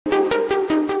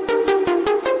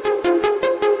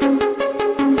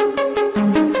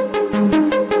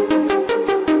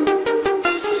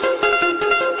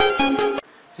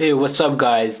Hey, what's up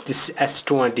guys, this is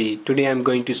S20. Today I'm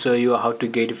going to show you how to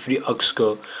get free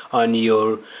Auxo on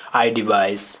your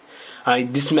iDevice.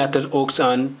 This method works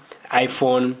on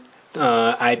iPhone,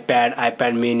 iPad,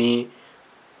 iPad mini,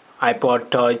 iPod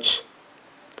touch.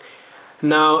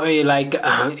 Now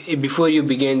before you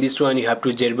begin this one, you have to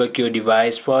jailbreak your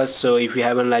device first. So if you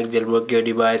haven't jailbreak your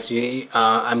device,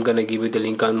 I'm gonna give you the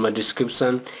link on my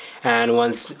description. And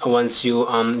once you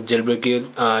jailbreak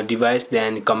your device,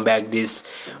 then come back this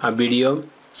video.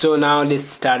 So now let's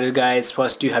start it guys.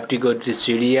 First you have to go to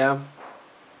Cydia,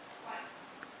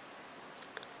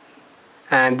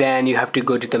 and then you have to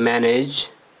go to the manage,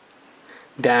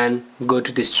 then go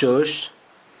to the source,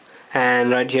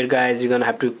 and right here guys you're gonna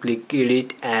have to click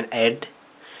edit and add.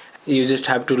 You just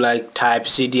have to type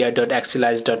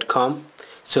cydia.accelize.com.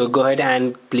 so go ahead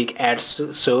and click add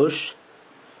source.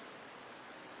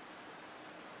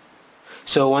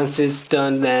 So once it's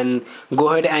done, then go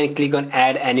ahead and click on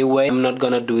add anyway. I'm not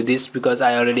gonna do this because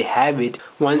I already have it.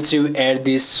 Once you add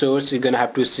this source, you're gonna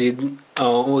have to see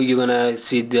you're gonna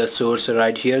see the source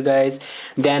right here guys.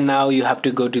 Then now you have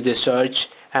to go to the search,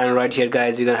 and right here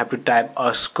guys you're gonna have to type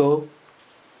Auxo,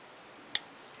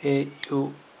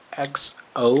 AUXO.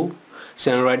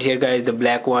 So right here guys, the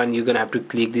black one, you're gonna have to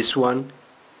click this one.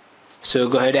 So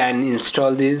go ahead and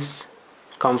install this,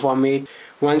 confirm it.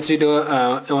 Once you do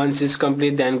once it's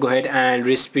complete, then go ahead and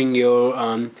respring your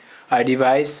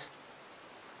iDevice.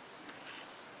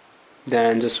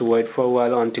 Then just wait for a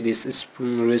while until this is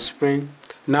respring.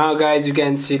 Now guys you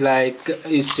can see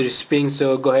it's respring,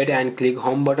 so go ahead and click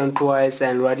home button twice,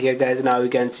 and right here guys now you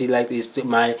can see this the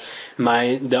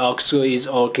Auxo is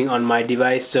working on my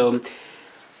device. So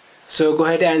go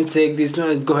ahead and check this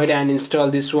one, go ahead and install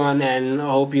this one, and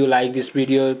I hope you like this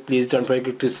video. Please don't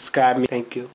forget to subscribe me. Thank you.